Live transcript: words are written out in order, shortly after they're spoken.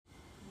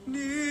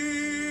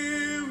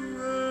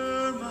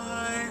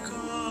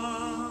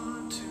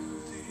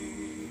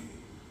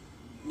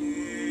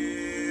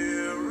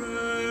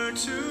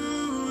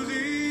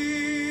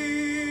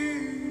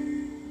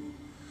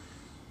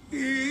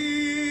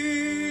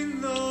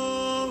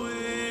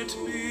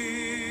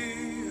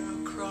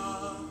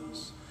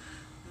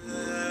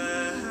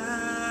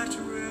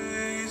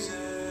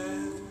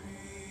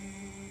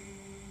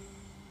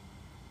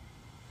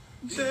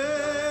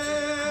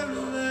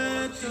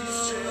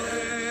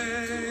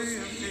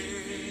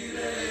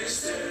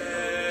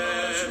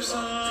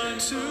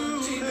to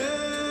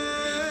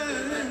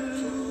heaven.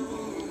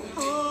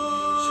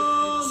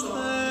 Oh,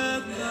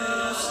 let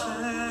the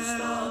saints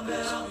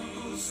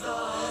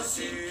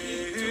in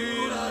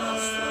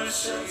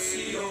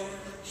mercy.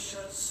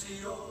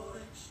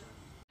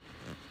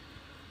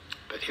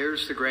 But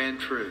here's the grand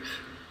truth.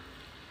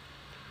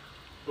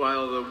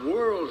 While the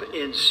world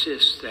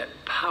insists that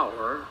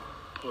power,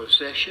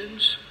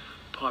 possessions,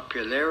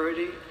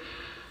 popularity,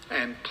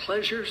 and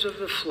pleasures of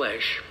the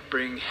flesh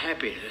bring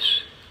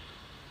happiness,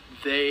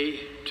 they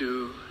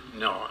do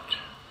not.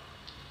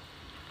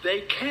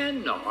 They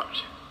cannot.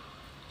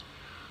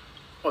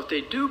 What they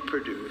do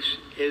produce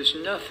is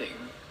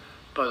nothing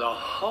but a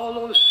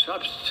hollow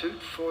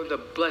substitute for the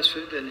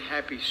blessed and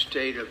happy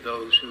state of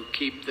those who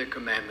keep the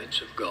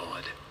commandments of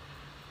God.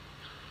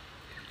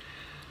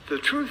 The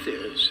truth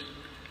is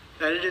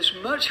that it is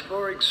much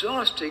more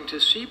exhausting to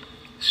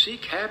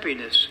seek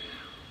happiness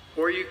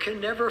where you can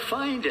never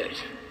find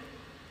it.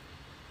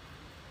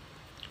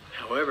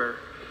 However,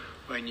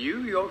 when you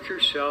yoke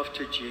yourself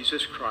to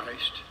Jesus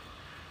Christ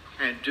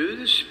and do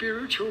the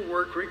spiritual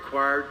work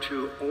required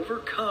to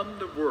overcome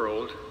the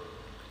world,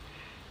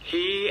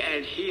 He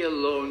and He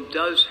alone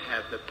does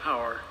have the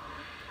power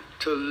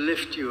to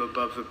lift you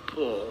above the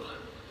pull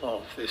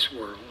of this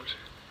world.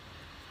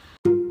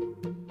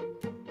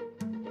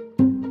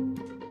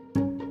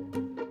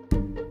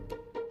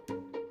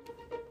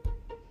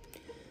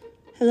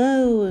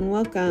 Hello and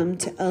welcome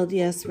to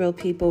LDS Real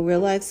People Real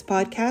Lives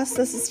podcast.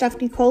 This is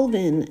Stephanie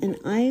Colvin and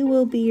I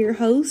will be your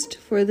host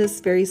for this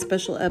very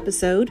special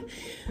episode.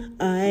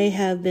 I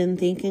have been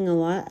thinking a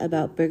lot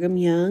about Brigham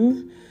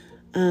Young,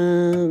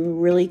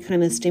 really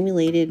kind of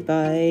stimulated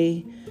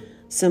by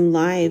some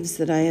lives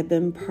that I have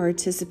been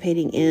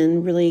participating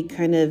in, really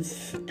kind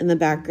of in the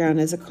background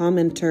as a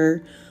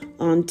commenter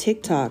on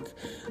TikTok.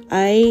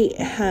 I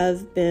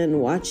have been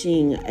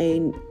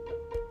watching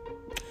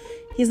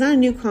he's not a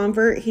new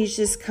convert. He's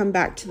just come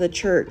back to the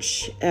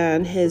church,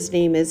 and his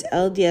name is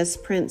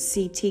LDS Prince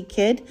CT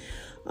Kid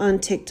on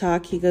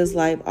TikTok. He goes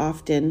live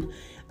often.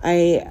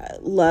 I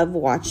love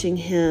watching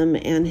him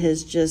and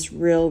his just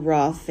real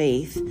raw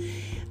faith.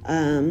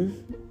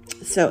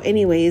 So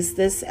anyways,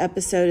 this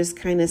episode is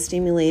kind of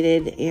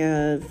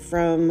stimulated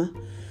from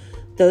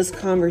those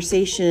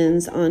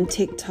conversations on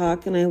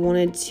TikTok, and I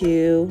wanted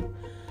to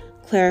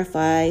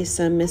clarify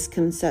some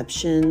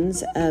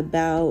misconceptions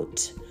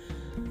about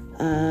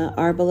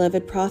our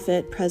beloved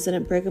prophet,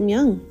 President Brigham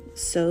Young.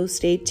 So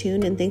stay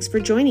tuned and thanks for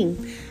joining.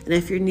 And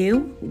if you're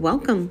new,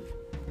 welcome.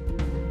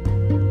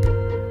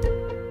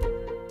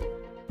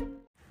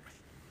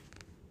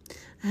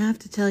 I have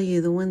to tell you,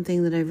 the one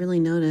thing that I've really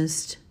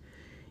noticed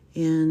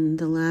in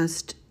the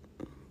last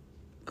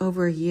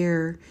over a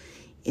year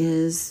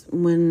is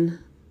when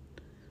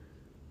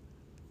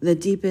the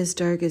deepest,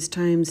 darkest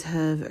times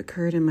have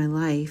occurred in my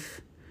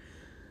life,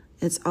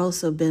 it's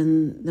also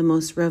been the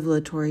most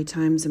revelatory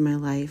times in my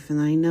life,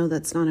 and I know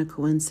that's not a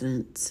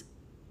coincidence.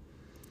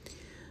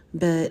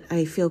 But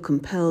I feel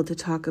compelled to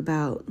talk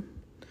about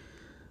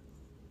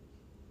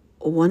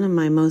one of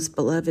my most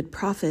beloved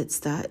prophets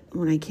that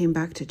when I came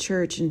back to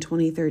church in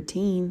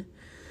 2013,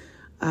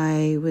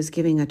 I was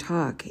giving a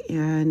talk,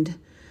 and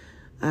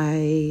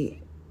I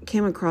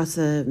came across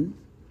a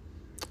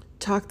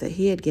talk that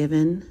he had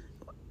given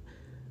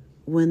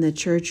when the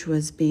church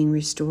was being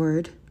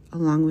restored,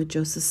 along with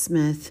Joseph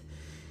Smith.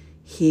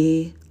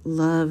 He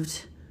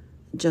loved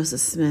Joseph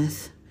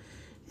Smith,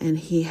 and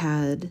he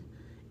had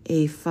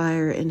a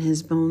fire in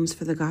his bones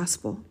for the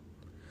gospel.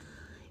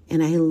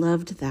 And I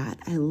loved that.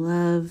 I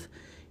love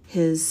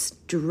his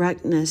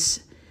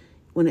directness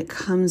when it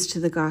comes to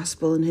the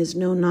gospel and his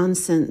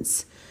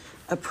no-nonsense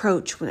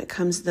approach when it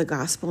comes to the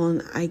gospel.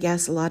 And I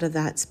guess a lot of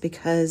that's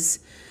because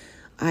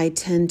I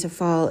tend to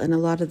fall in a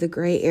lot of the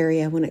gray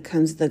area when it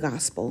comes to the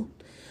gospel,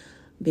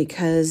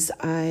 because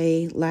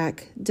I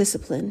lack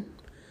discipline.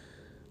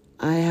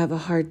 I have a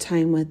hard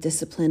time with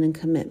discipline and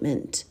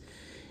commitment.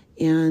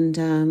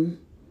 And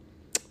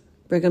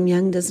Brigham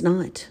Young does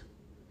not.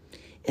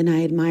 And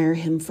I admire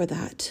him for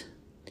that.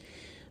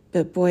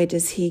 But boy,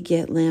 does he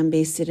get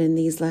lambasted in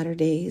these latter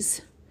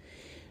days.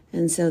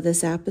 And so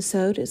this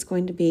episode is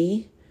going to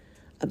be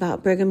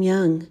about Brigham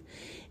Young.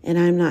 And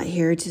I'm not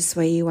here to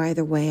sway you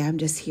either way. I'm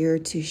just here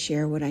to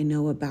share what I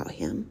know about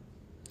him.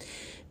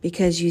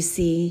 Because you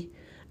see,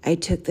 I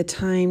took the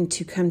time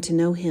to come to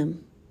know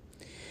him,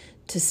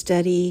 to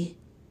study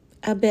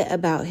a bit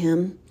about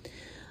him,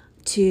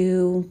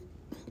 to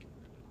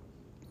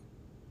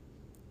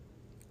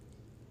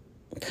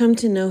come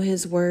to know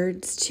his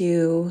words,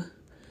 to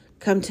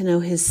come to know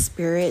his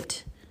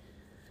spirit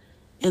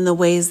in the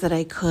ways that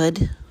I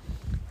could.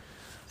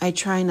 I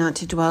try not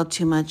to dwell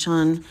too much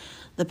on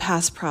the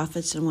past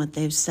prophets and what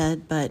they've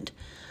said, but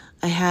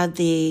I had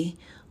the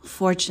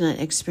fortunate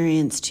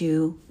experience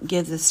to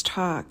give this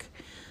talk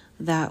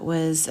that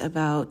was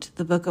about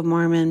the Book of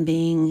Mormon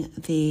being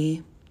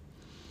the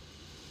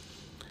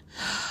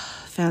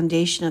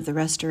foundation of the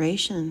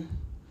restoration,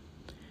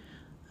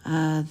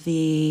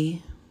 the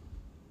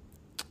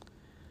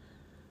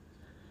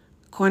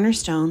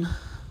cornerstone.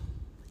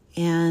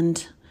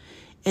 And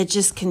it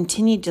just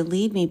continued to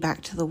lead me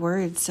back to the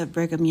words of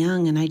Brigham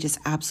Young, and I just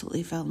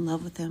absolutely fell in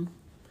love with him.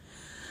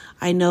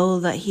 I know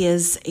that he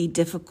is a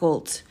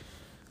difficult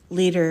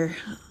leader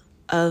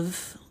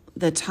of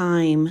the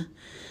time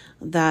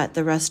that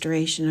the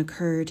Restoration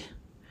occurred,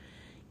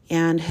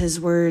 and his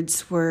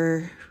words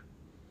were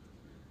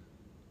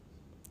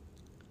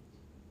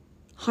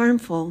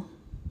harmful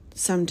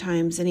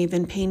sometimes, and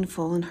even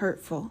painful and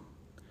hurtful.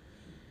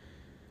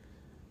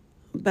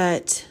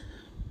 But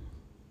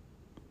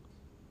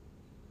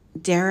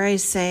dare I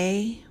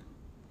say,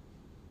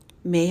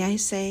 may I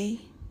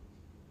say,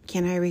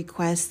 can I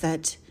request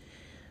that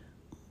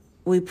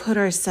we put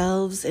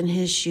ourselves in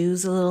his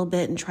shoes a little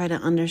bit and try to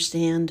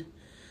understand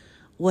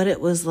what it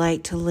was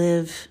like to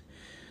live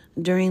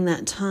during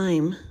that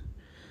time,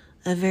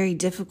 a very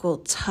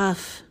difficult,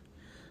 tough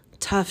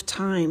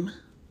time.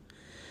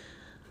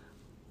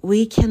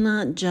 We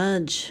cannot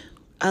judge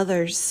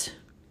others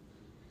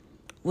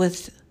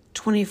with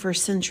 21st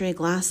century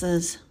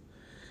glasses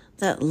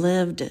that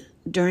lived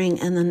during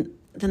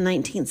the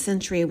 19th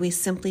century. We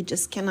simply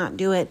just cannot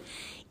do it.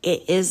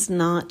 It is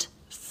not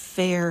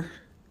fair.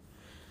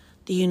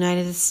 The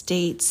United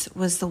States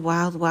was the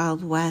wild,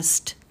 wild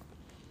west.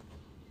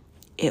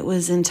 It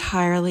was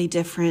entirely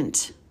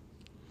different.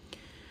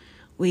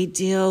 We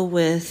deal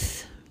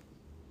with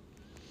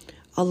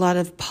a lot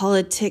of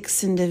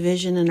politics and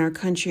division in our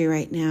country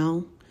right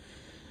now.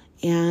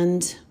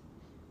 And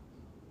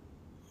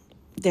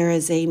there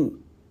is a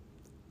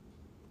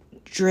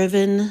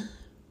driven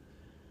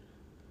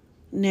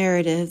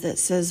narrative that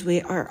says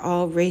we are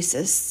all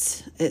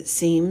racists, it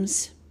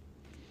seems.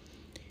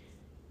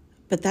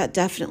 But that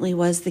definitely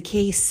was the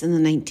case in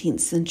the 19th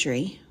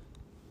century.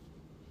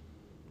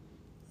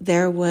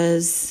 There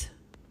was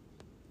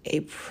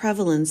a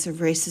prevalence of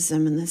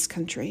racism in this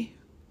country.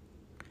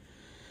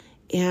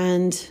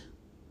 And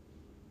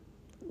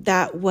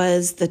that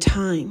was the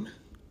time.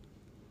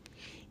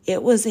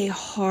 It was a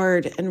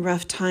hard and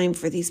rough time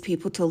for these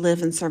people to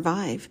live and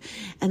survive.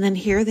 And then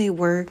here they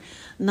were,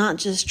 not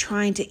just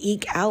trying to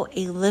eke out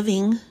a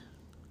living,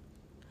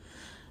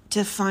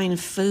 to find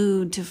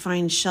food, to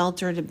find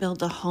shelter, to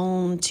build a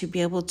home, to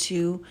be able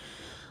to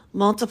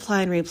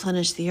multiply and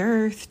replenish the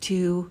earth,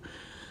 to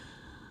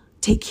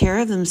take care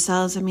of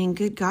themselves. I mean,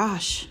 good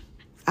gosh,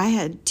 I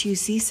had 2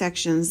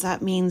 C-sections.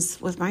 That means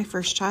with my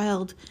first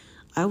child,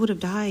 I would have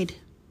died.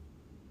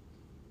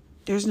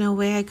 There's no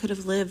way I could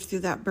have lived through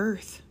that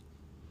birth.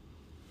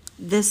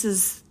 This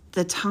is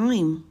the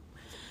time.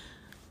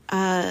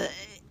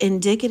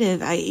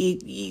 Indicative,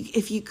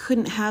 if you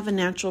couldn't have a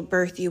natural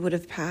birth, you would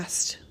have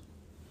passed.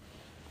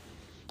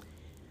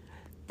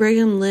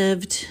 Brigham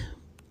lived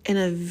in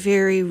a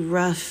very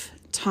rough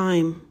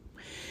time,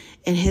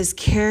 and his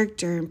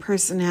character and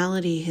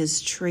personality,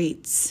 his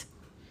traits,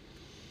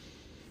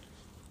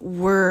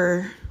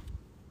 were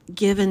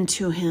given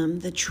to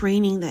him, the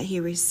training that he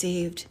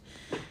received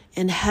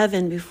in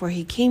heaven before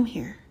he came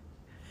here.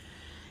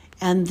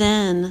 And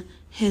then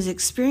his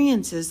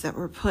experiences that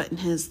were put in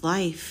his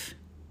life,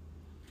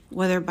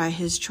 whether by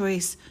his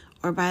choice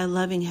or by a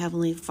loving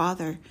Heavenly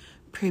Father,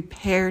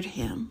 prepared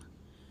him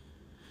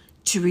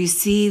to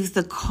receive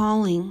the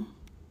calling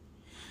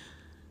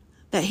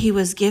that he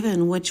was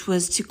given, which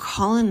was to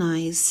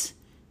colonize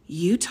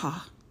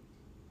Utah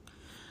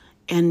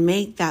and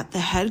make that the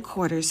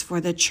headquarters for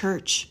the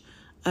Church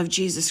of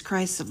Jesus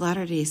Christ of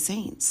Latter-day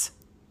Saints.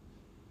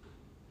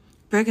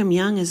 Brigham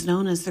Young is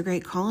known as the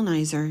great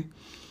colonizer,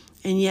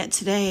 and yet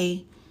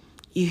today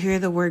you hear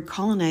the word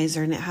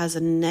colonizer and it has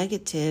a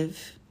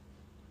negative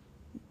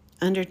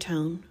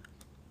undertone.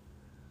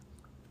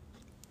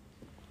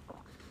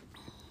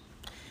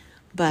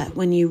 But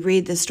when you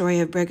read the story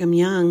of Brigham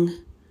Young,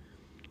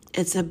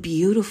 it's a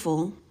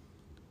beautiful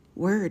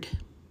word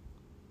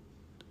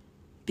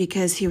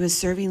because he was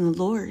serving the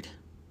Lord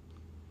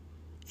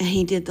and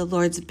he did the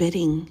Lord's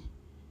bidding.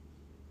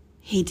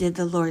 He did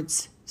the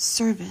Lord's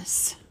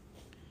service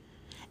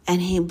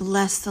and he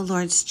blessed the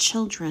Lord's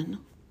children.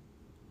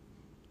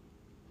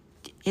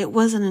 It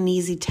wasn't an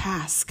easy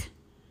task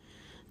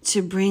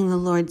to bring the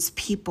Lord's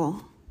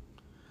people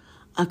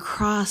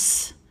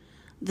across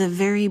the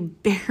very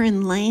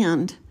barren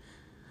land.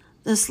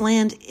 This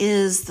land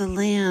is the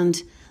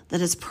land that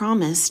is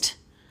promised,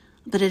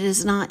 but it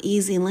is not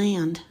easy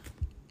land.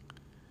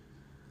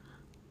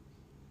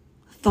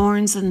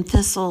 Thorns and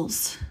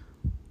thistles,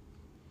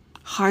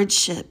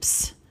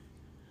 hardships,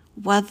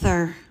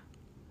 weather,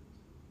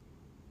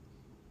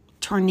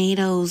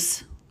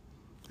 tornadoes,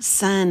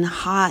 sun,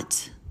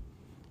 hot,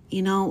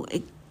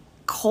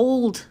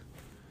 cold.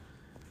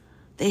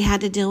 They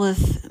had to deal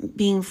with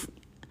being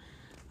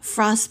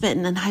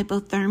frostbitten and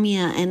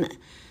hypothermia and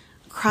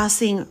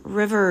crossing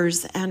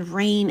rivers and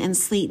rain and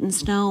sleet and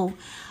snow.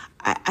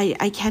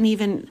 I can't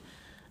even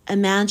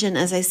imagine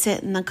as I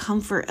sit in the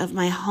comfort of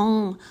my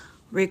home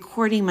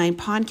recording my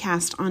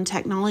podcast on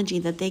technology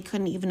that they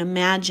couldn't even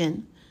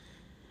imagine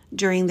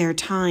during their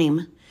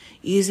time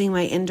using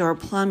my indoor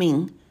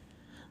plumbing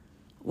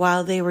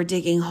while they were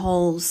digging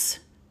holes.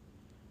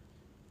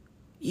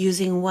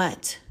 Using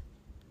what?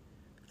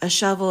 A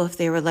shovel if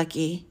they were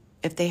lucky,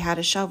 if they had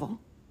a shovel.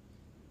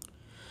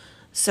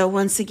 So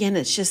once again,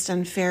 it's just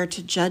unfair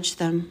to judge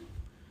them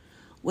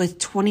with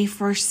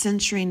 21st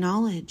century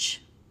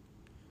knowledge.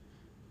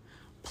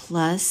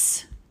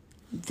 Plus,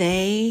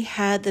 they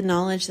had the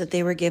knowledge that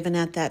they were given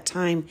at that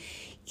time.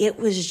 It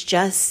was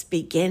just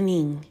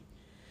beginning.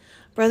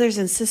 Brothers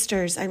and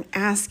sisters, I'm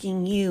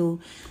asking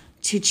you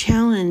to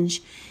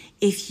challenge,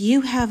 if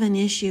you have an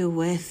issue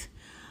with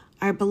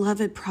our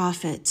beloved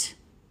prophet,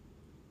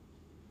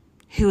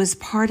 who was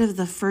part of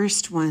the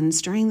first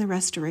ones during the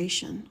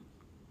Restoration,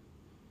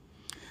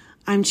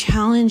 I'm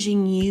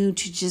challenging you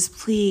to just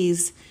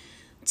please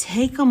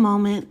take a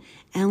moment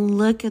and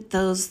look at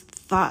those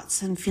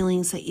thoughts and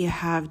feelings that you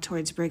have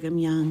towards Brigham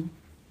Young,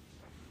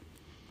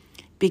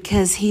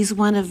 because he's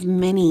one of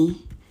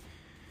many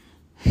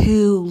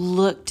who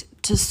looked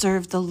to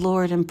serve the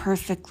Lord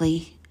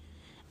imperfectly.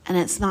 And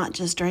it's not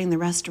just during the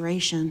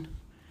Restoration.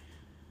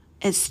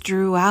 It's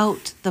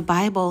throughout the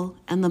Bible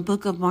and the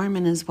Book of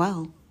Mormon as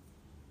well.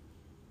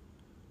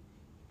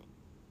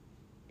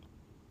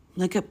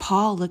 Look at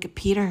Paul, look at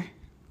Peter.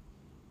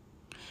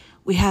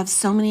 We have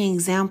so many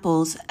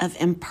examples of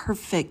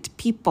imperfect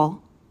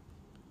people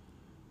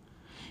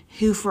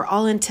who, for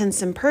all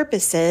intents and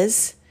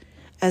purposes,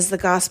 as the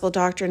gospel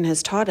doctrine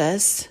has taught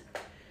us,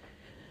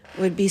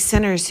 would be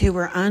sinners who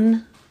were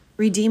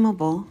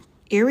unredeemable,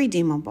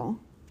 irredeemable,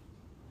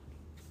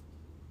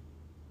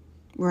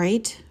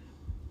 right?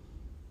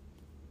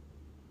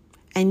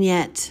 And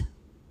yet,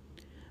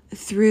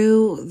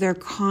 through their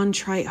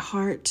contrite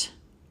heart,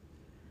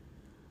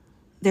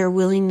 their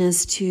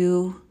willingness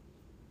to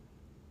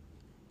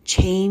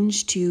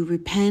change, to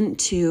repent,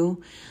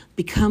 to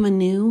become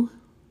anew,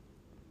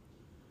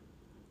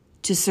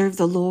 to serve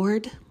the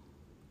Lord,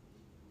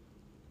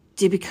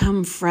 to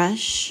become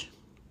fresh,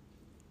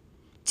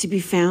 to be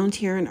found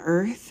here on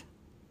earth.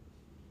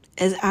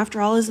 As after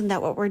all, isn't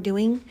that what we're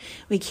doing?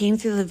 We came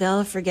through the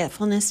veil of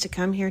forgetfulness to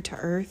come here to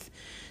earth,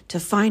 to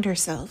find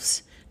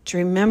ourselves, to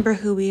remember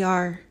who we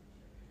are,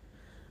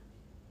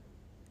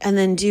 and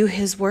then do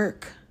his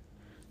work,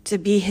 to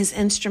be his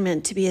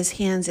instrument, to be his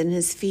hands and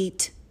his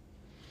feet,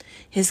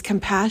 his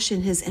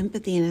compassion, his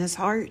empathy, and his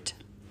heart,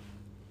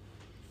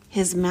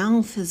 his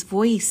mouth, his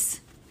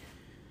voice,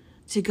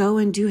 to go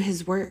and do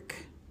his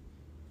work.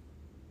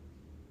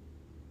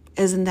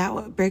 Isn't that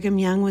what Brigham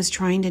Young was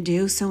trying to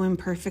do so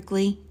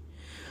imperfectly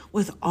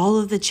with all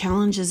of the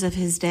challenges of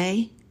his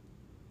day?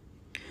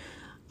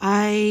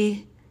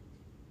 I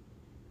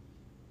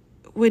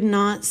would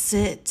not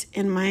sit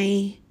in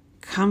my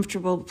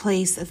comfortable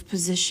place of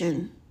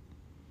position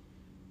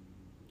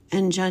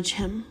and judge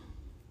him.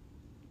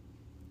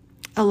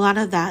 A lot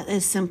of that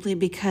is simply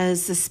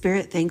because the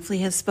Spirit, thankfully,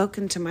 has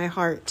spoken to my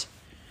heart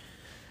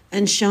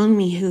and shown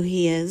me who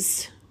he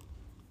is,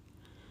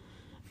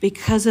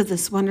 because of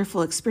this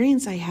wonderful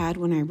experience I had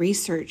when I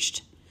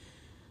researched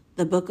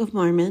the Book of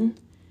Mormon,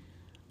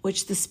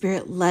 which the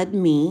Spirit led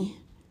me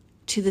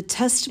to the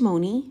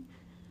testimony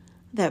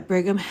that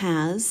Brigham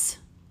has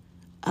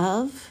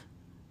of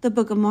the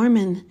Book of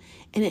Mormon.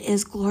 And it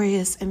is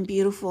glorious and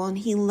beautiful, and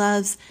he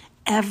loves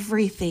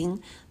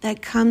everything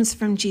that comes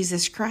from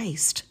Jesus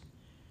Christ.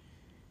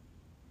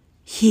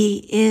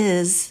 He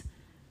is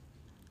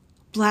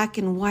black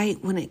and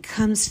white when it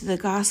comes to the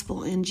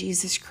gospel in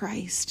Jesus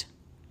Christ.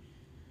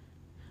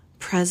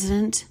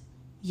 President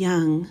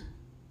Young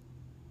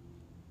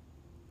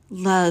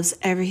loves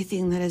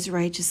everything that is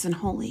righteous and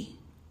holy.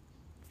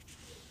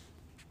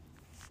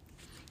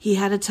 He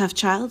had a tough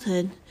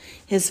childhood.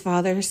 His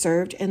father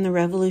served in the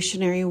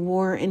Revolutionary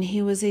War, and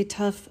he was a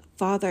tough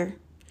father.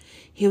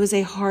 He was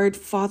a hard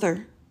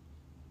father.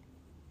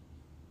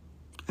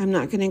 I'm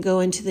not going to go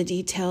into the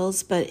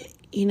details, but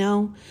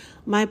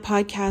my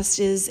podcast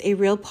is a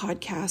real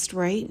podcast,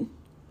 right?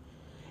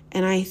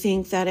 And I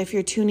think that if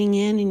you're tuning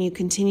in and you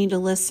continue to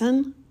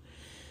listen,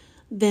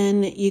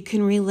 then you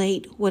can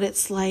relate what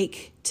it's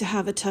like to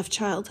have a tough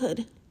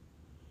childhood.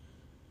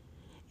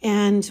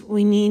 And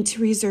we need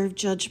to reserve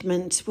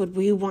judgment when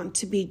we want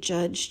to be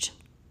judged.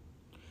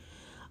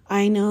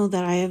 I know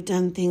that I have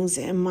done things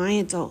in my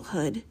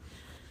adulthood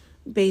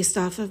based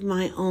off of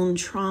my own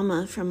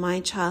trauma from my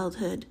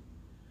childhood,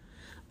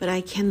 but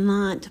I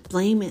cannot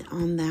blame it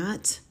on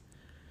that.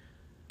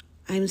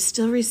 I'm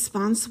still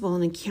responsible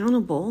and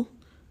accountable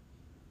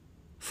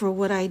for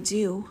what I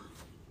do.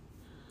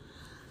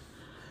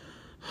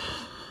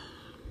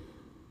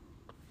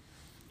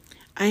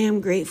 I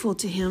am grateful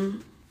to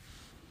him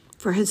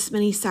for his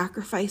many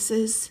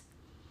sacrifices,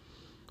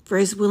 for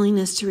his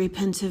willingness to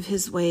repent of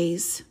his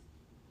ways.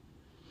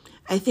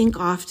 I think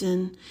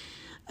often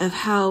of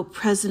how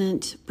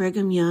President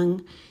Brigham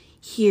Young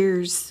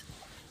hears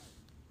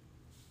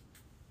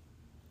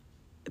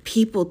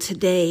people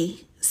today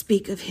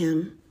speak of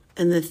him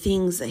and the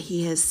things that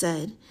he has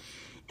said,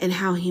 and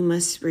how he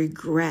must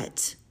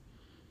regret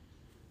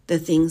the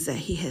things that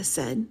he has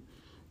said,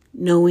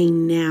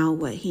 knowing now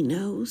what he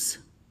knows.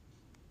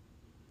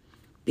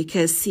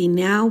 Because, see,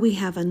 now we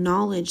have a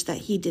knowledge that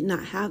he did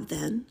not have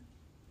then.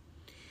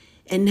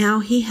 And now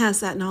he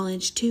has that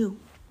knowledge too.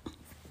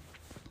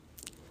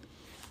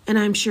 And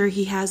I'm sure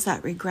he has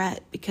that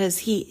regret because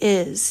he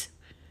is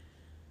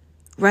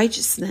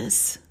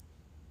righteousness.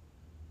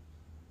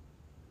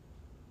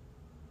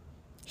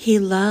 He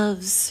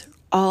loves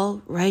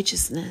all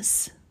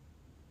righteousness.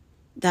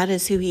 That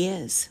is who he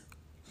is.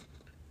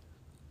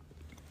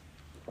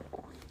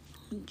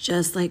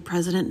 Just like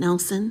President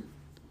Nelson,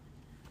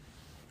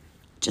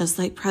 just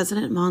like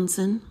President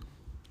Monson,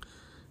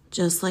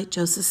 just like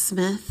Joseph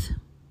Smith,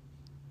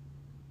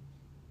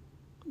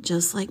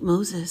 just like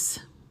Moses.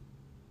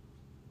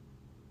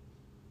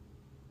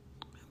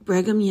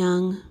 Brigham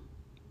Young,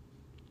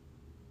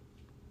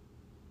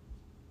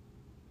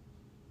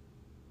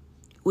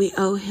 we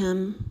owe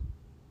him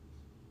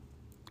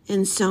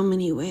in so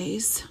many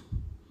ways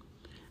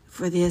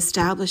for the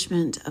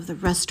establishment of the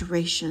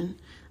restoration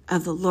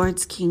of the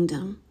Lord's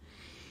kingdom.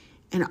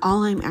 And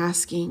all I'm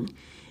asking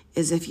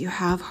is, if you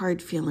have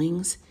hard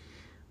feelings,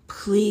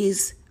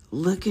 please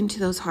look into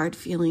those hard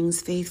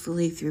feelings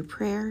faithfully through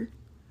prayer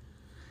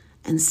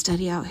and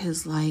study out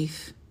his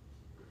life.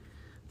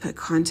 Put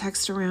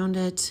context around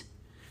it.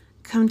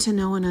 Come to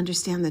know and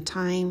understand the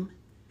time.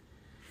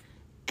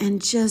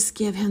 And just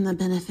give him the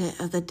benefit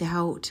of the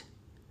doubt.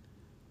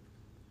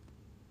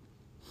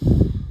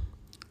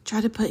 Try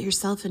to put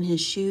yourself in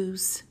his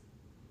shoes.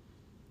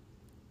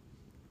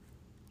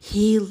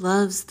 He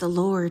loves the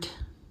Lord.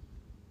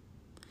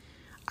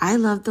 I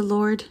love the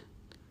Lord.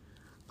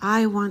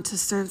 I want to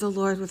serve the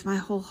Lord with my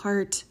whole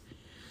heart.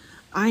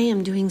 I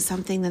am doing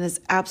something that is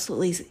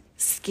absolutely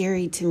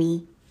scary to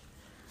me.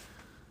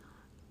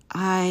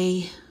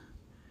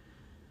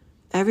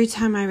 Every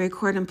time I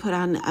record and put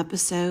out an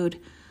episode,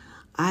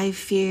 I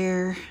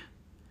fear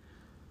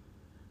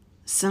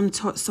some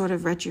sort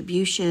of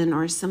retribution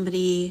or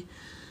somebody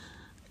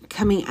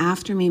coming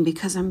after me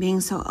because I'm being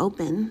so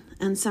open.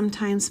 And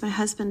sometimes my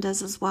husband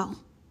does as well.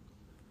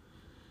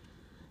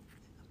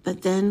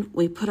 But then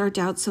we put our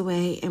doubts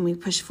away and we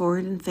push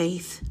forward in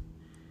faith,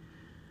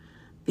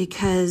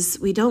 because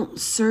we don't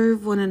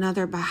serve one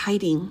another by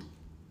hiding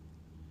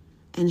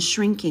and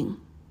shrinking.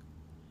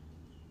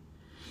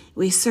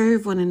 We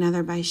serve one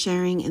another by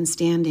sharing and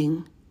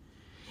standing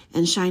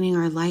and shining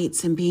our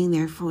lights and being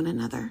there for one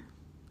another.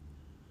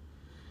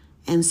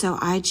 And so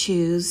I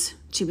choose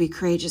to be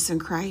courageous in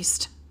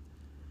Christ.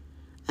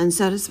 And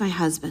so does my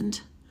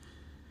husband.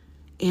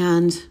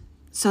 And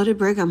so did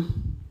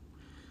Brigham.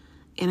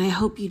 And I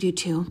hope you do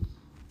too.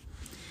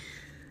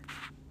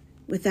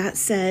 With that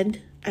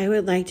said, I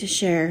would like to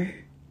share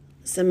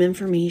some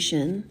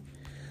information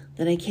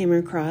that I came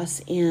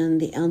across in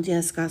the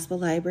LDS Gospel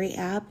Library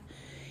app.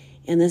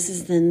 And this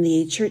is in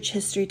the church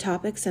history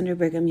topics under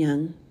Brigham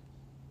Young.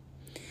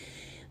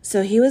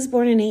 So he was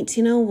born in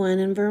 1801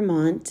 in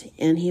Vermont,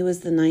 and he was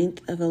the 9th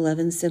of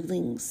 11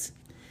 siblings.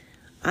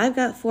 I've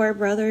got 4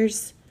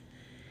 brothers.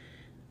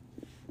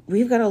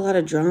 We've got a lot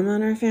of drama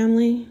in our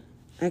family.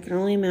 I can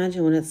only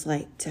imagine what it's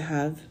like to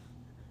have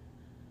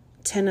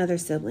 10 other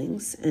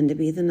siblings and to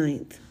be the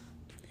 9th.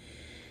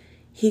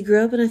 He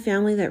grew up in a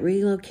family that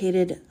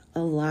relocated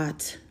a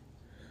lot,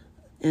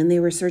 and they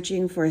were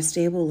searching for a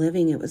stable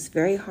living. It was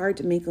very hard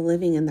to make a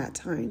living in that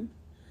time.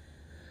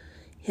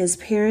 His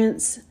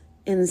parents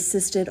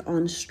insisted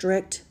on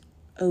strict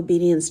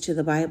obedience to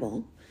the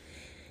Bible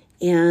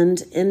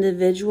and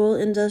individual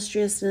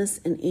industriousness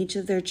in each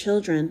of their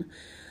children.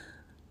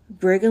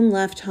 Brigham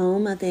left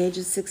home at the age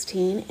of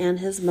 16, and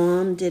his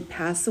mom did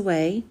pass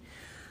away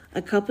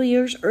a couple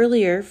years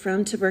earlier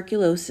from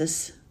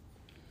tuberculosis.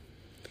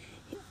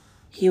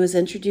 He was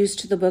introduced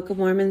to the Book of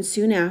Mormon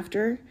soon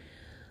after,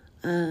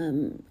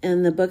 and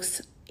the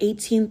book's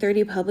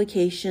 1830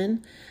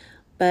 publication,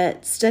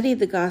 but studied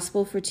the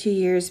gospel for 2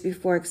 years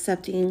before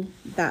accepting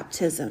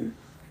baptism.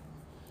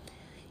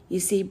 You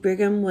see,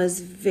 Brigham was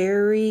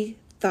very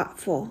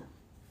thoughtful.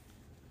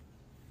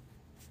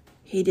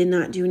 He did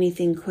not do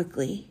anything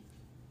quickly.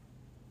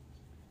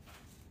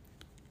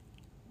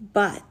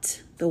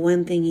 But the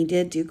one thing he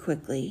did do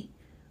quickly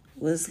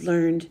was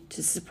learned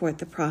to support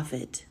the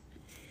prophet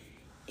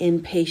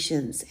in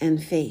patience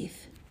and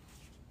faith.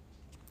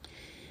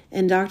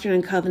 In Doctrine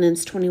and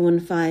Covenants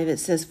 21:5, it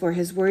says, "For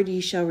his word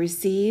ye shall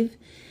receive,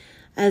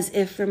 as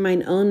if from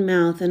mine own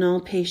mouth, in all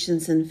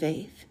patience and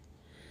faith."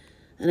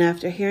 And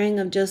after hearing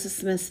of Joseph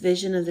Smith's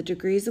vision of the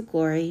degrees of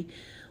glory,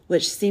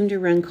 which seemed to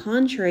run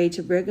contrary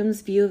to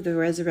Brigham's view of the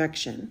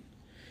resurrection.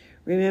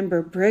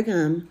 Remember,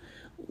 Brigham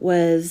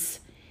was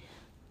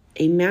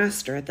a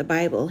master at the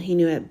Bible. He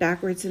knew it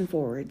backwards and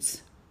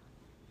forwards.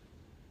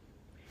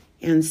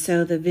 And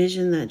so the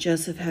vision that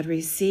Joseph had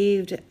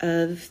received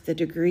of the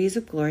degrees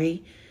of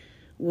glory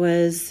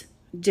was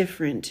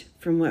different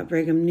from what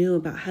Brigham knew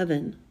about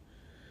heaven.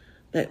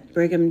 But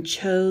Brigham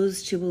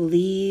chose to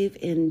believe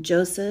in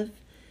Joseph,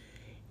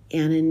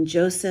 and in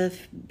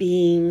Joseph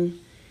being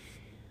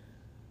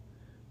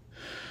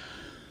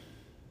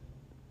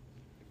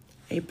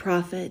a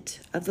prophet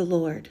of the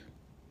Lord,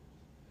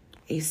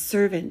 a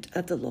servant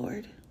of the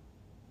Lord.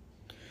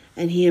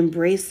 And he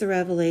embraced the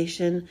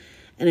revelation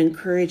and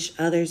encouraged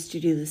others to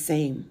do the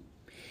same.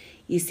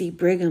 You see,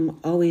 Brigham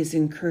always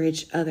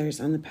encouraged others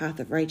on the path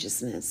of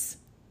righteousness.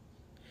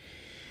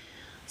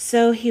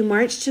 So he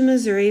marched to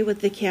Missouri with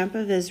the Camp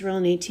of Israel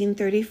in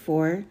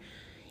 1834,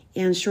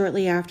 and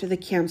shortly after the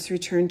camp's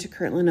return to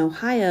Kirtland,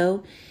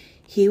 Ohio,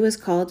 he was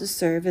called to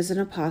serve as an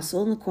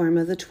apostle in the Quorum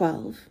of the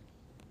 12.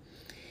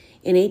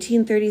 In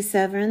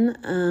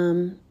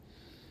 1837,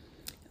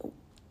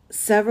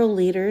 several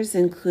leaders,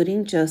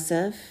 including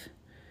Joseph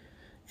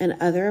and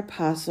other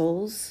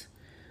apostles,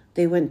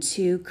 they went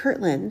to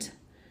Kirtland,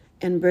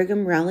 and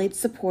Brigham rallied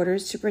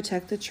supporters to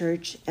protect the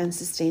church and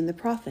sustain the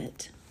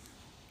prophet.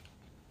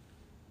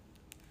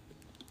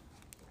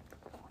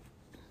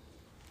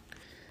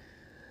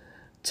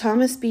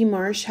 Thomas B.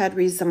 Marsh had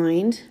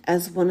resigned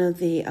as one of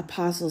the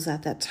apostles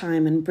at that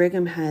time, and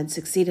Brigham had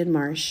succeeded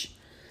Marsh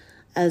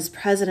as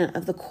president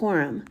of the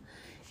Quorum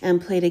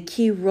and played a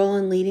key role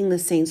in leading the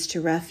saints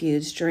to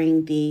refuge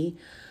during the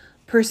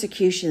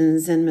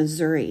persecutions in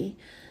Missouri.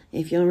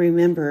 If you'll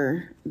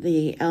remember,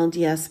 the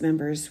LDS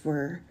members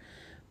were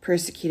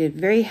persecuted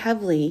very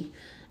heavily,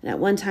 and at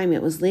one time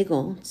it was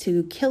legal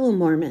to kill a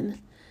Mormon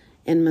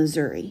in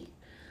Missouri.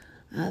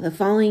 The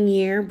following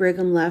year,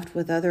 Brigham left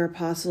with other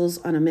apostles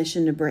on a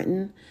mission to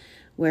Britain,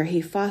 where he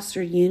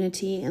fostered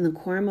unity in the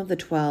Quorum of the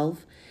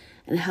 12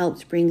 and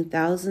helped bring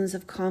thousands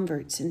of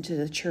converts into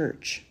the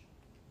church.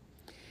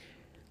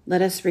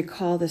 Let us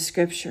recall the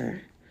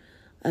scripture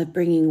of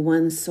bringing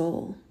one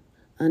soul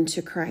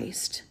unto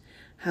Christ.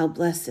 How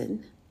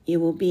blessed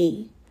you will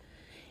be.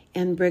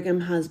 And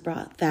Brigham has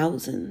brought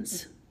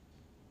thousands.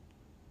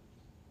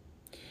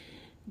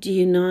 Do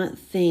you not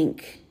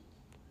think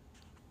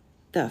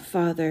that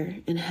Father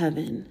in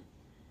heaven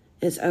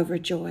is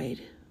overjoyed?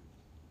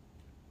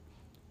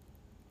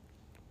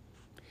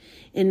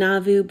 In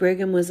Nauvoo,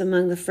 Brigham was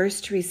among the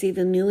first to receive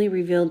the newly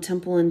revealed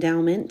temple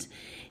endowment,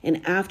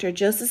 and after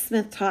Joseph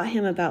Smith taught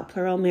him about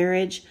plural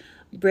marriage,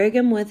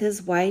 Brigham, with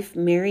his wife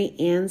Mary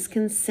Ann's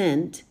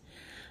consent,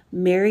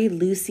 married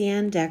Lucy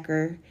Ann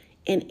Decker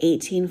in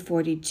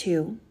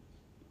 1842.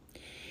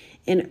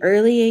 In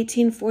early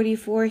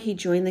 1844, he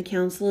joined the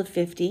Council of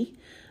 50,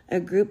 a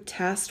group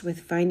tasked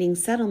with finding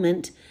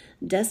settlement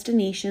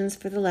destinations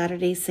for the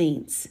Latter-day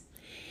Saints.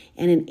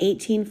 And in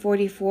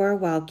 1844,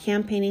 while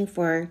campaigning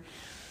for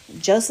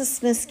Joseph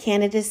Smith's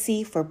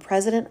candidacy for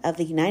President of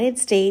the United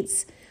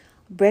States,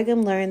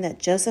 Brigham learned that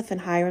Joseph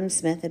and Hyrum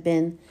Smith had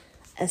been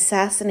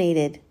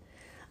assassinated.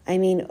 I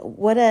mean,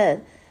 what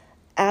a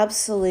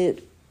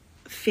absolute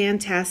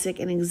fantastic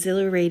and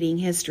exhilarating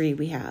history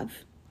we have.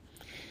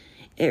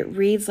 It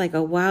reads like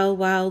a Wild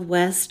Wild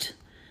West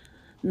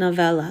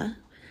novella.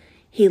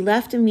 He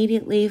left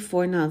immediately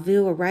for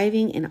Nauvoo,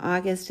 arriving in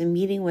August and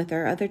meeting with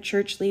our other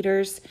church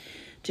leaders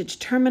to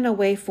determine a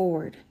way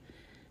forward.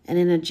 And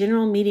in a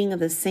general meeting of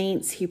the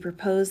saints, he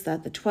proposed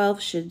that the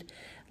 12 should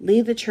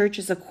leave the church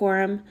as a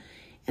quorum,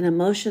 and a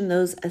motion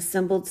those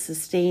assembled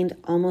sustained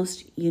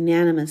almost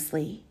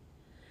unanimously.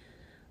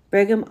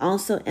 Brigham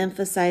also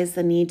emphasized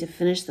the need to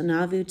finish the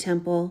Nauvoo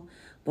temple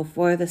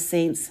before the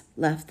saints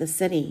left the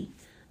city.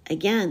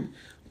 Again,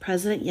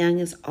 President Young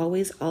is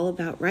always all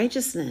about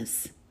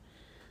righteousness.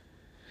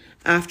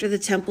 After the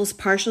temple's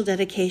partial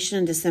dedication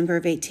in December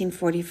of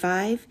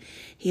 1845,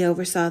 he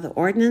oversaw the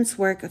ordnance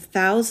work of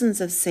thousands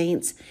of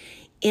saints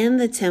in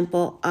the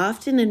temple,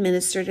 often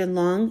administered in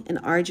long and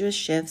arduous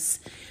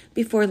shifts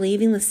before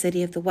leaving the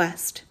city of the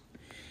West.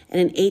 And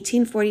in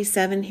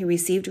 1847, he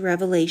received a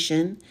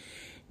revelation,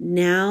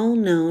 now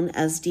known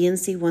as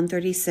D&C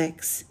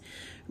 136,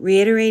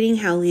 reiterating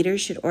how leaders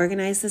should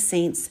organize the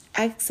saints'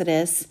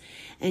 exodus,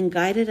 and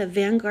guided a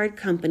vanguard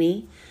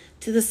company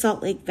to the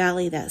Salt Lake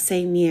Valley that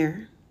same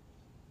year.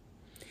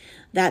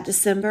 That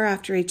December,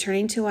 after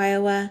returning to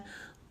Iowa,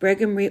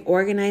 Brigham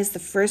reorganized the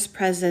First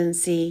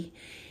Presidency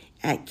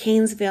at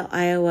Canesville,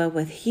 Iowa,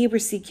 with Heber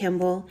C.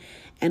 Kimball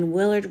and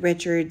Willard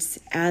Richards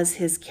as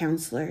his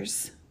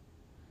counselors.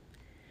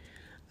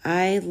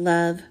 I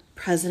love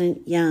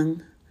President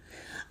Young.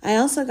 I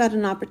also got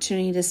an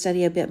opportunity to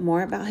study a bit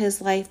more about his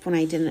life when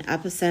I did an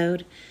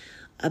episode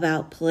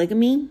about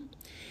polygamy.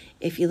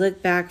 If you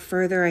look back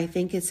further, I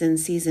think it's in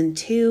season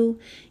 2.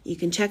 You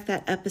can check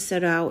that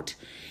episode out.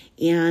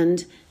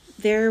 And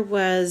there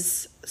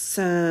was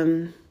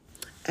some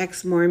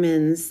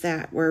ex-Mormons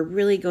that were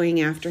really going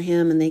after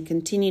him, and they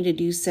continue to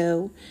do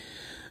so,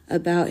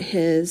 about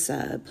his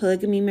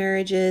polygamy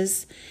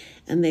marriages,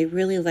 and they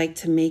really like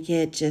to make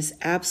it just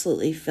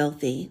absolutely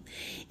filthy.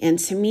 And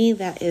to me,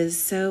 that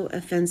is so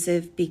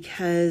offensive,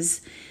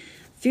 because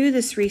through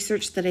this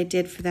research that I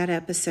did for that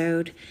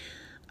episode,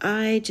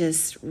 I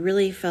just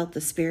really felt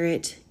the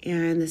Spirit,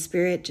 and the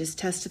Spirit just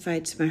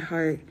testified to my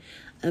heart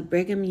of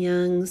Brigham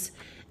Young's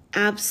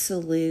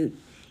absolute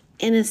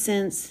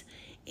innocence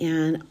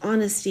and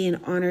honesty and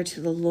honor to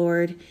the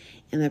Lord,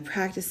 and the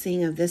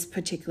practicing of this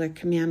particular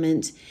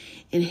commandment,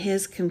 and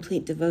his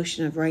complete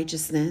devotion of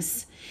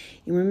righteousness.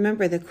 And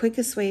remember, the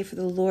quickest way for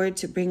the Lord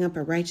to bring up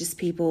a righteous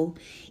people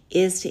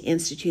is to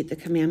institute the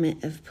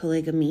commandment of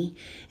polygamy,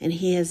 and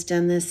he has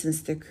done this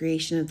since the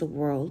creation of the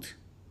world.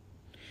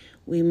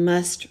 We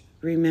must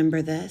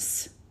remember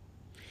this.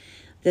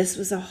 This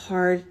was a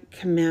hard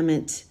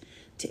commandment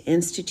to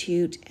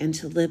institute and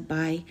to live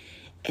by,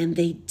 And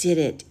they did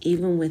it,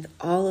 even with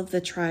all of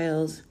the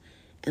trials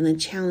and the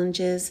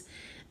challenges.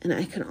 And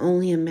I can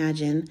only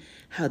imagine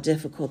how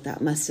difficult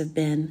that must have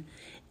been.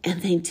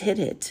 And they did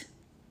it.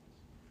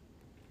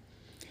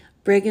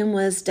 Brigham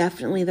was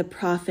definitely the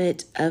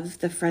prophet of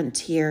the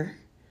frontier.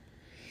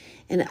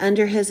 And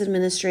under his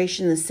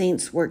administration, the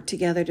saints worked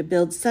together to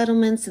build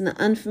settlements in the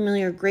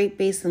unfamiliar Great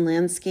Basin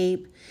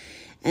landscape.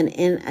 And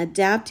in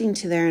adapting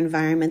to their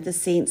environment, the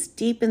saints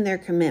deepened their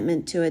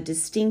commitment to a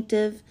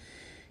distinctive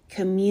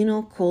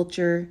communal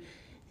culture,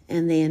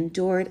 and they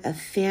endured a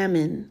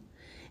famine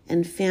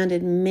and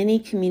founded many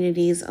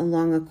communities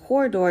along a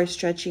corridor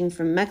stretching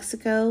from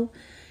Mexico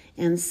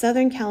and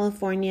Southern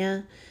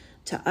California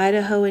to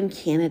Idaho and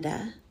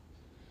Canada.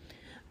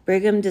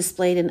 Brigham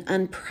displayed an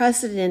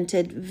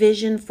unprecedented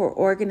vision for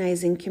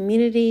organizing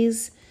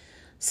communities,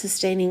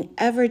 sustaining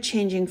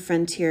ever-changing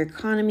frontier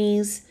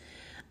economies,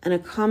 and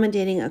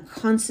accommodating a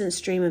constant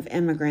stream of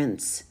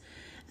immigrants.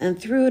 And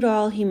through it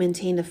all, he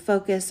maintained a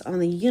focus on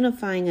the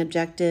unifying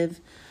objective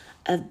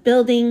of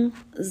building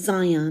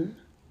Zion.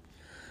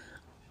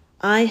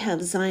 I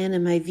have Zion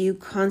in my view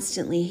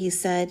constantly, he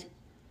said.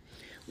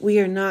 We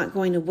are not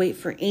going to wait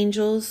for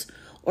angels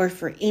or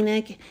for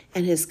Enoch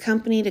and his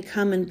company to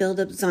come and build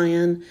up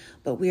Zion,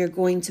 but we are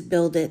going to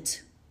build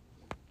it.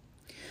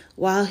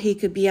 While he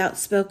could be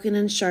outspoken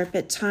and sharp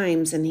at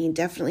times, and he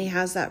definitely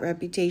has that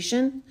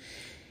reputation,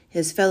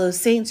 his fellow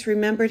saints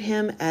remembered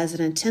him as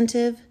an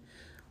attentive,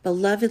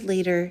 beloved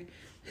leader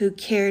who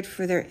cared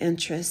for their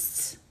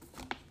interests.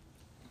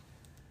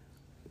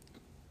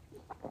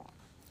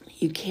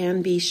 You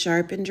can be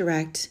sharp and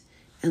direct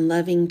and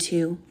loving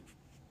too.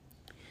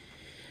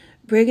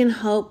 Brigham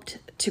hoped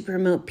to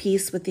promote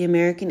peace with the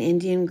American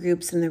Indian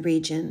groups in the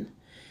region.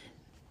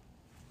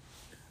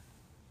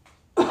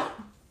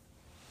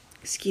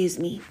 Excuse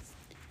me.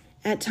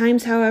 At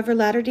times, however,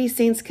 Latter-day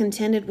Saints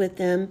contended with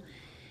them,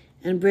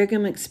 and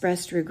Brigham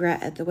expressed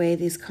regret at the way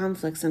these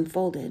conflicts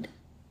unfolded.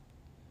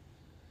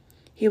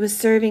 He was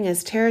serving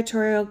as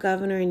territorial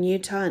governor in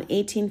Utah in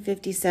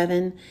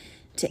 1857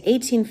 to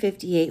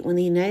 1858 when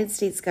the United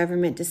States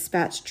government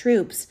dispatched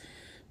troops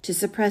to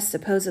suppress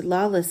supposed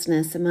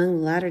lawlessness among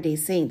the Latter-day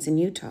Saints in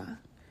Utah.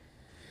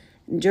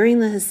 During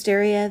the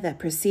hysteria that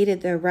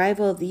preceded the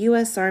arrival of the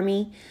U.S.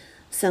 Army,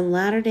 some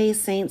Latter-day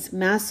Saints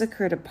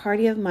massacred a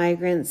party of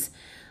migrants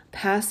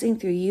passing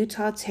through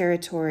Utah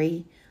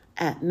territory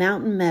at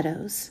Mountain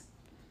Meadows.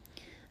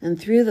 And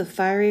through the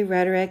fiery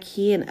rhetoric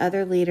he and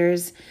other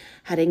leaders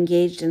had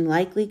engaged in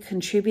likely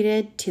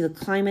contributed to the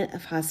climate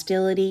of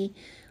hostility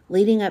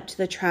leading up to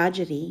the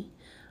tragedy.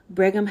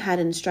 Brigham had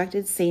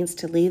instructed saints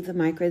to leave the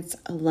migrants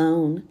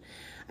alone.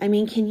 I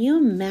mean, can you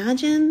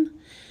imagine?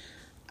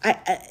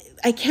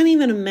 I can't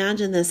even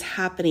imagine this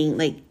happening.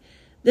 Like,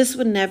 this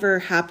would never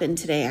happen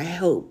today, I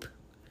hope.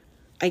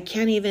 I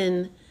can't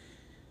even,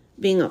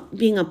 being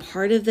a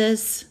part of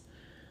this,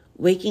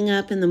 waking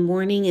up in the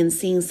morning and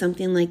seeing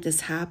something like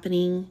this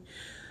happening,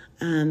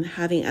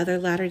 having other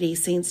Latter-day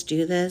Saints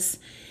do this,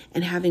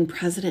 and having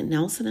President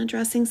Nelson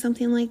addressing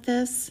something like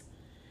this,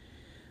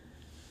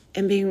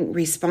 and being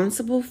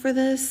responsible for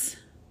this,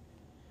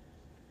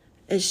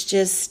 is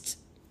just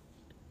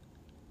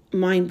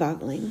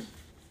mind-boggling.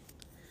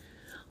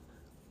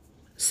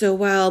 So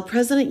while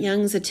President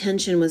Young's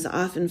attention was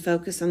often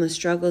focused on the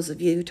struggles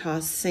of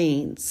Utah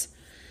saints,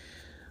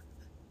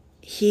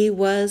 he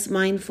was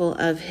mindful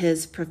of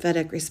his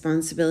prophetic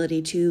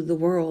responsibility to the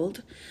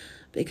world,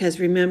 because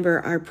remember,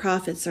 our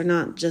prophets are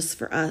not just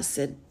for us,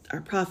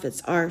 our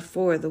prophets are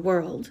for the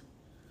world.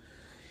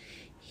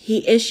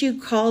 He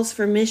issued calls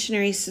for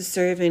missionaries to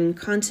serve in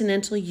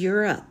continental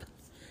Europe,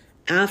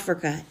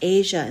 Africa,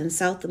 Asia, and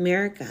South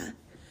America.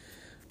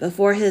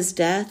 Before his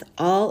death,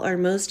 all or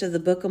most of the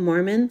Book of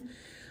Mormon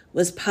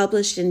was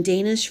published in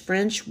Danish,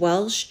 French,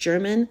 Welsh,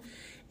 German,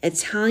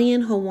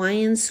 Italian,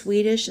 Hawaiian,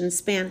 Swedish, and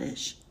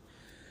Spanish.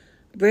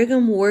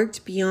 Brigham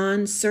worked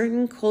beyond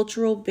certain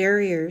cultural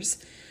barriers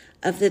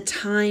of the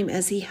time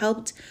as he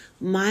helped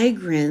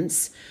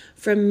migrants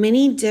from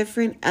many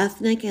different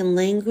ethnic and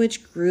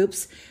language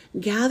groups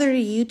gather to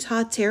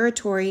Utah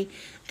territory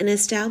and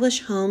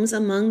establish homes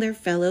among their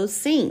fellow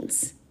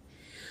saints.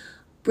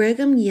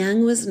 Brigham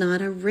Young was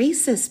not a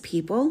racist,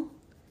 people.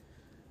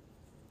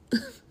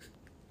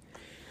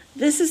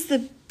 This is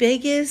the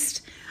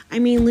biggest,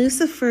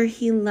 Lucifer,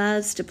 he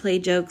loves to play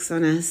jokes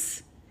on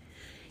us.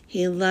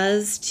 He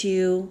loves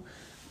to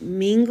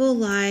mingle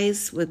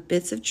lies with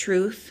bits of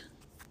truth.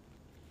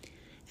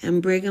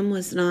 And Brigham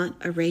was not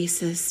a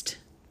racist.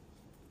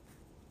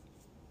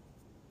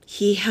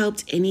 He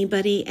helped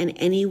anybody and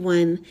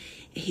anyone.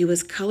 He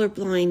was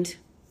colorblind.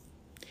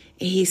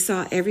 He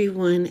saw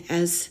everyone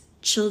as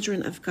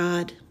children of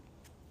God.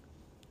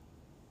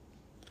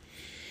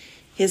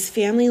 His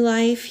family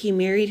life, he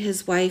married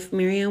his wife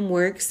Miriam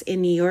Works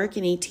in New York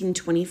in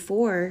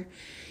 1824.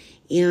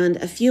 And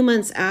a few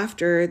months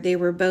after, they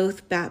were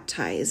both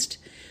baptized.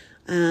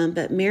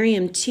 But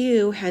Miriam,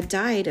 too, had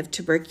died of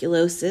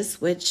tuberculosis,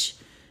 which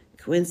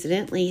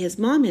coincidentally, his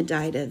mom had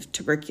died of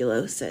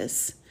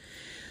tuberculosis.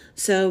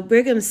 So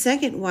Brigham's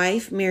second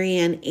wife, Mary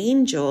Ann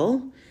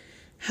Angel,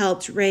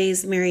 helped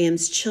raise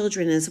Miriam's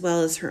children as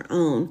well as her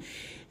own.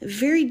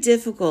 Very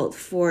difficult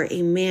for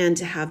a man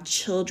to have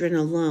children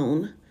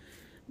alone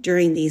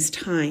during these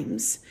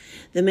times.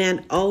 The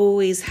man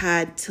always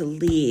had to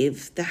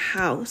leave the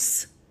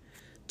house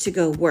to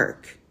go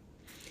work,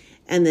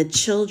 and the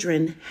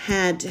children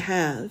had to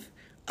have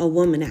a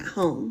woman at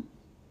home.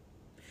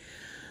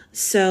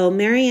 So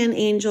Mary Ann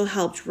Angel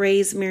helped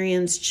raise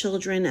Miriam's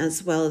children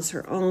as well as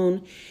her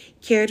own,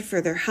 cared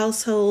for their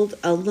household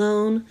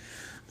alone.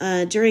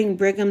 During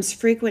Brigham's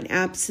frequent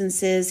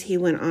absences, he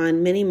went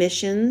on many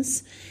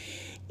missions,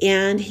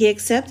 and he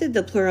accepted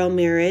the plural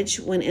marriage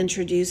when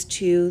introduced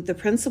to the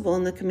principle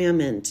and the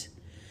commandment.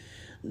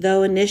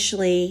 Though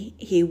initially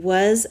he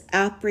was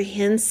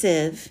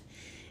apprehensive,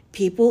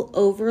 people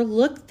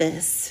overlooked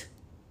this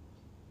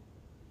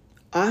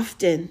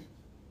often.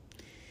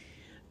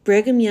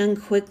 Brigham Young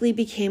quickly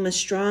became a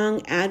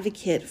strong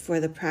advocate for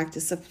the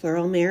practice of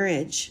plural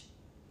marriage.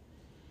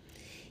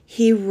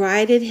 He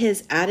righted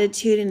his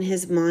attitude and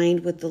his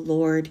mind with the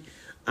Lord.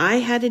 I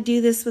had to do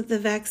this with the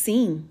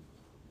vaccine.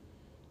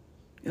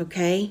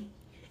 Okay?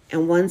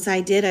 And once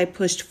I did, I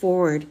pushed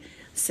forward.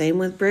 Same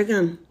with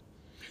Brigham.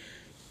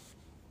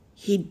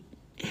 He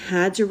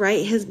had to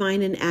right his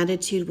mind and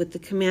attitude with the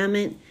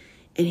commandment,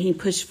 and he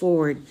pushed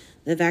forward.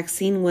 The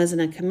vaccine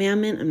wasn't a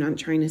commandment. I'm not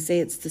trying to say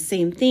it's the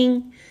same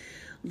thing,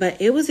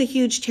 but it was a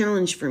huge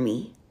challenge for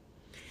me.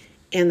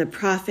 And the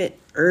prophet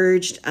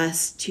urged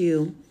us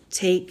to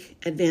take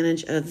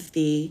advantage of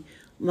the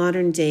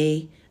modern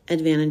day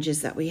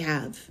advantages that we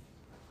have.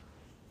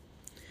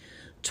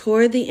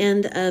 Toward the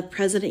end of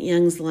President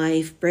Young's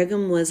life,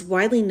 Brigham was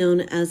widely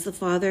known as the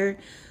father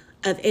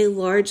of a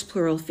large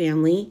plural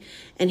family,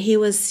 and he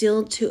was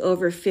sealed to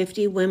over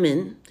 50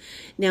 women.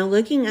 Now,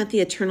 looking at the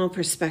eternal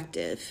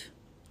perspective,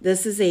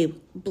 this is a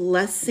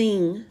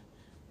blessing.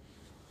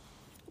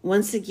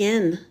 Once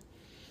again,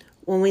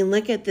 when we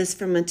look at this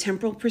from a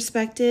temporal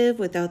perspective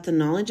without the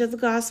knowledge of the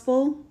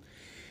gospel,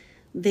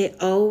 they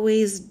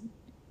always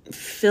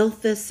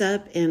filth this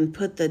up and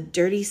put the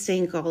dirty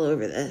stink all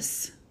over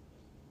this.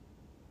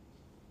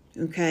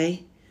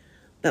 Okay?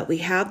 But we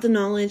have the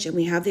knowledge and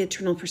we have the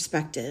eternal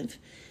perspective.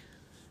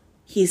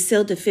 He's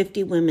sealed to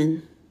 50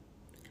 women.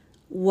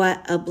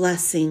 What a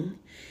blessing.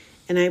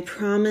 And I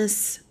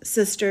promise,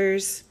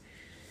 sisters,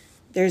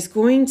 there's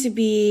going to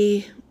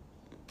be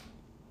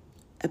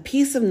a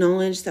piece of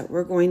knowledge that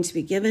we're going to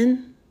be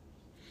given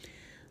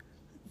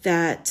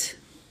that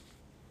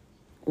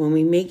when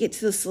we make it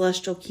to the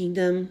celestial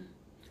kingdom,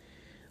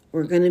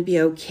 we're going to be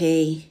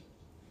okay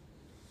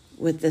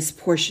with this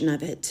portion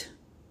of it.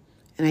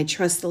 And I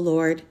trust the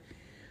Lord,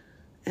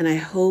 and I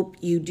hope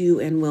you do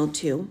and will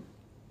too.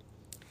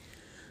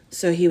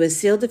 So he was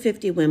sealed to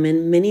 50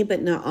 women, many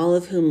but not all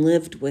of whom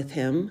lived with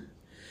him.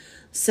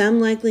 Some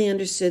likely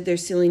understood their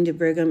sealing to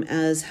Brigham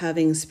as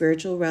having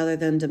spiritual rather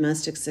than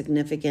domestic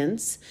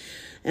significance.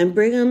 And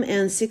Brigham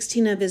and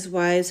 16 of his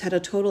wives had a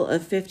total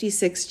of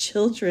 56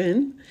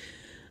 children.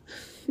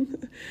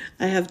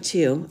 I have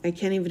 2. I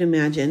can't even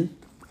imagine.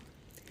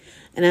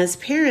 And as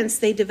parents,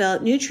 they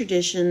developed new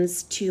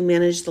traditions to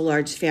manage the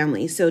large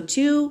family. So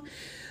 2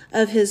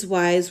 of his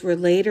wives were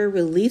later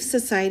Relief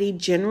Society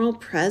general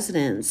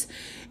presidents,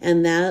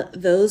 and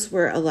those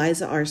were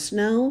Eliza R.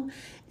 Snow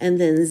and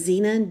then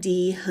Zena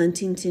D.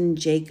 Huntington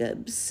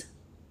Jacobs.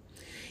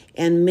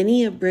 And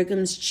many of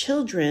Brigham's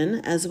children,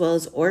 as well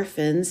as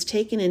orphans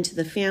taken into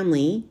the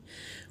family,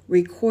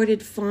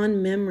 recorded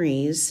fond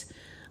memories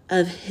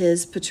of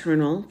his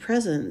paternal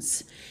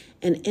presence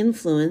and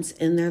influence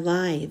in their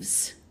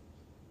lives.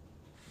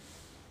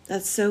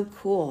 That's so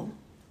cool.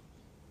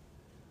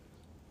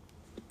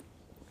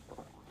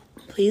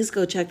 Please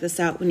go check this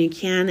out when you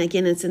can.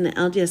 Again, it's in the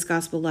LDS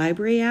Gospel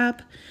Library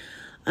app.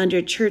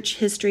 Under church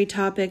history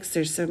topics,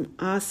 there's some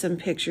awesome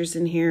pictures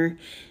in here.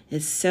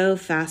 It's so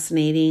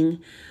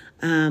fascinating.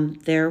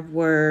 There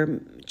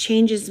were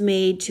changes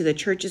made to the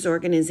church's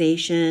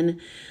organization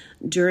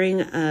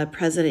during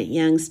President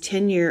Young's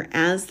tenure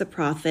as the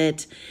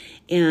prophet,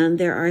 and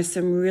there are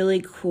some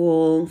really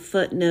cool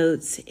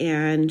footnotes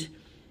and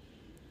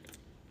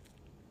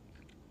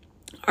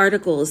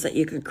articles that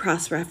you can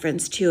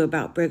cross-reference too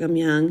about Brigham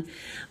Young.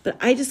 But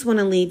I just want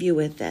to leave you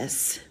with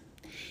this.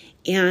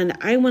 And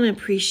I want to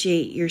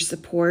appreciate your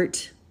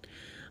support,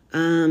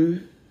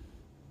 your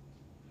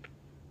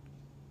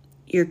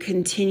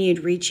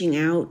continued reaching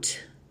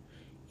out,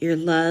 your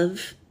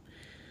love.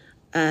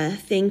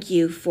 Thank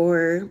you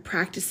for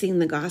practicing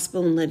the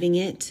gospel and living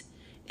it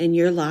in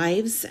your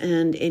lives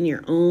and in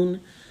your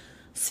own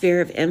sphere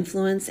of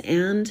influence,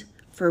 and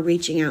for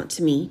reaching out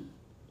to me.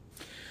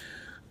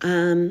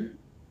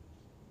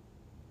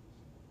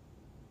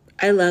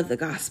 I love the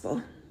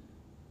gospel,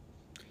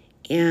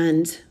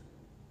 and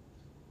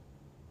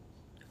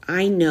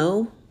I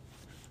know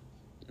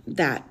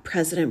that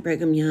President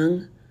Brigham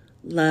Young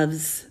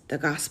loves the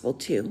gospel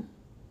too.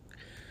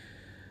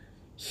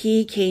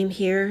 He came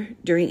here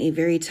during a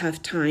very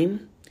tough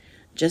time,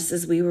 just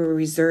as we were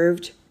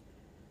reserved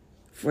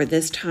for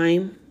this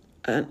time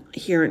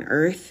here on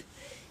earth.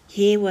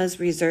 He was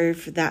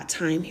reserved for that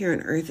time here on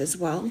earth as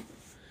well.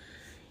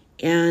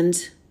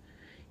 And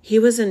he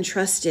was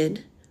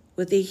entrusted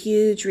with a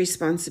huge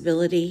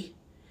responsibility,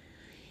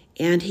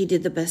 and he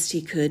did the best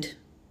he could.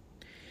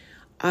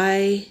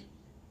 I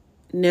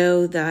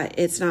know that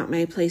it's not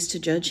my place to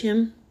judge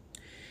him,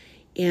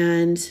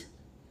 and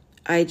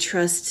I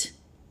trust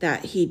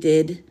that he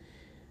did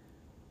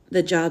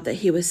the job that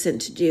he was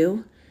sent to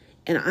do,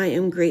 and I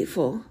am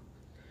grateful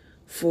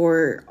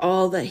for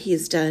all that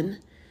he's done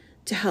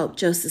to help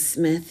Joseph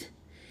Smith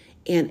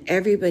and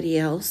everybody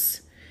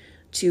else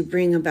to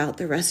bring about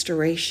the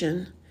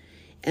restoration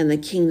and the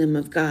kingdom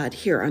of God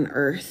here on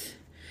earth,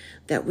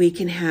 that we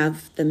can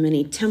have the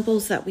many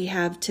temples that we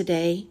have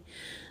today,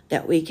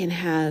 that we can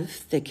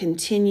have the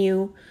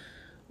continue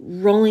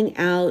rolling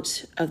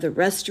out of the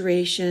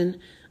restoration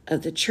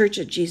of the Church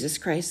of Jesus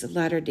Christ of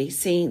Latter-day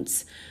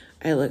Saints.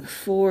 I look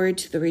forward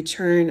to the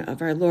return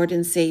of our Lord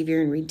and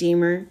Savior and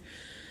Redeemer,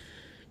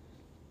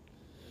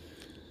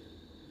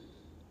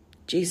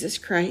 Jesus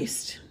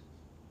Christ.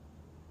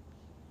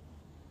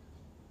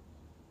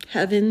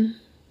 Heaven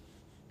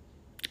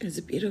is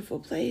a beautiful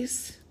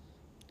place,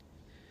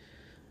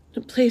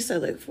 a place I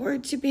look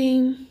forward to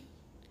being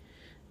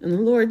in the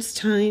Lord's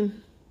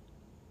time,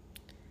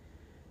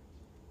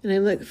 and I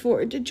look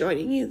forward to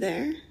joining you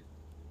there.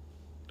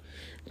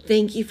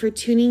 Thank you for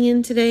tuning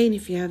in today, and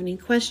if you have any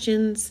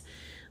questions,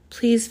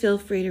 please feel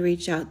free to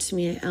reach out to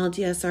me at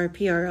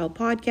LDSRPRL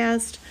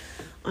Podcast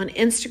on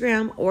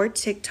Instagram or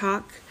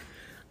TikTok.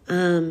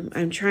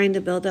 I'm trying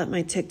to build up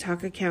my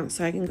TikTok account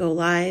so I can go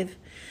live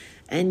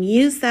and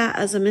use that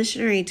as a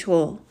missionary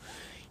tool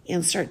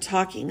and start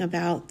talking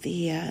about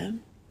the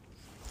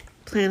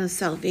plan of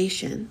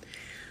salvation.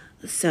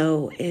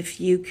 So if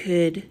you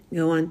could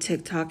go on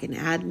TikTok and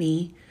add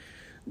me,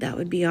 that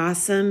would be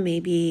awesome.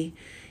 Maybe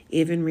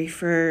even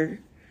refer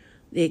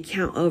the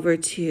account over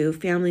to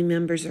family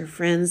members or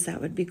friends. That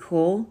would be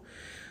cool.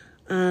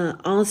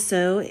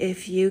 Also,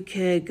 if you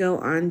could go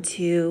on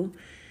to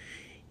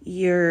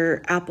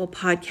your Apple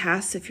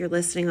Podcasts, if you're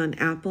listening on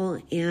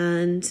Apple,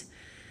 and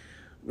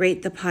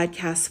rate the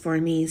podcast for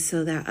me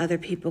so that other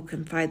people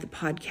can find the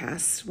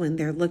podcast when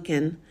they're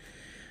looking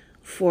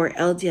for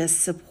LDS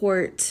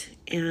support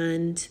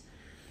and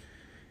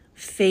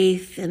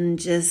faith and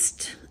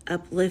just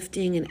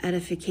uplifting and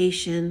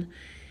edification.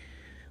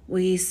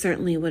 We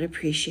certainly would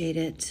appreciate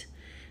it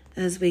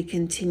as we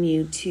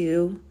continue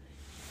to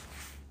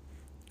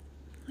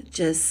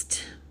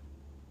just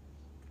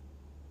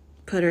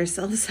put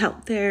ourselves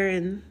out there,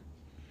 and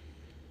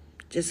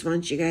just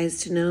want you guys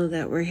to know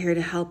that we're here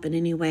to help in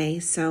any way.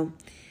 So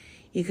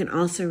you can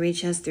also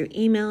reach us through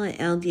email at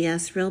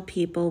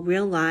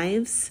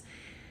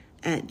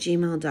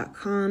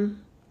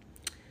ldsrealpeoplereallives@gmail.com.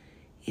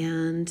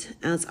 And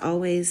as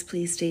always,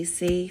 please stay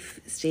safe,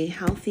 stay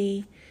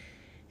healthy,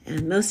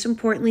 and most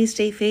importantly,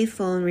 stay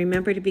faithful, and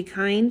remember to be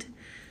kind,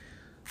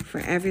 for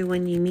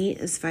everyone you meet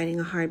is fighting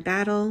a hard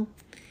battle.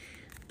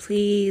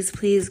 Please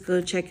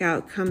go check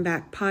out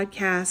Comeback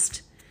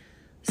Podcast.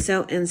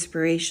 So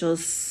inspirational.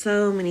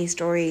 So many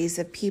stories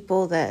of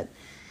people that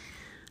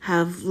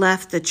have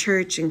left the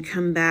church and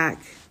come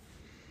back.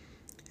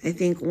 I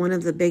think one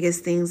of the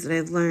biggest things that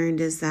I've learned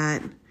is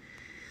that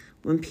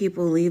when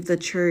people leave the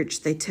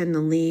church, they tend to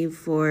leave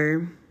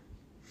for,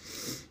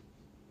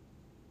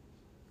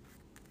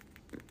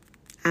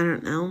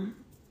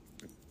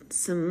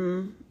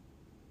 some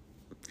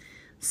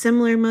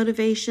similar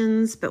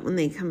motivations, but when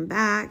they come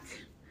back,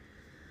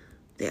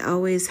 they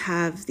always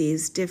have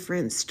these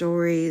different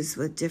stories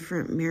with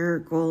different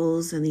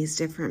miracles and these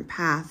different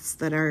paths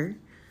that are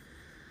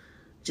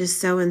just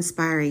so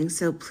inspiring.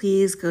 So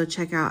please go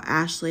check out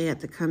Ashley at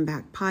the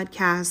Comeback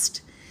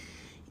Podcast.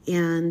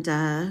 And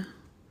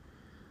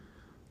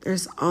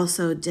there's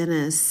also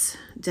Dennis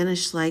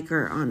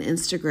Schleicher on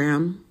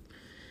Instagram.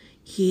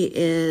 He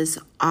is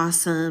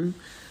awesome.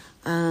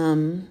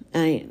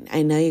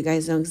 I know you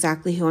guys know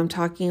exactly who I'm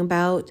talking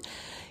about,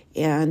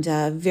 and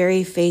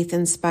very faith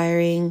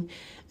inspiring.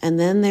 And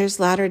then there's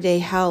Latter-day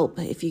Help.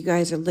 If you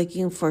guys are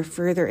looking for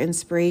further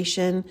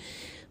inspiration,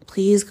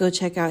 please go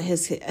check out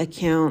his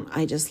account.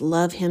 I just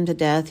love him to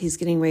death. He's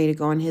getting ready to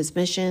go on his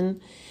mission.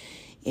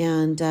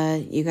 And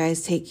you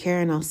guys take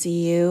care, and I'll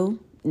see you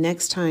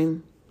next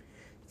time.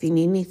 If you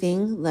need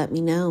anything, let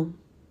me know.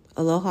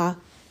 Aloha.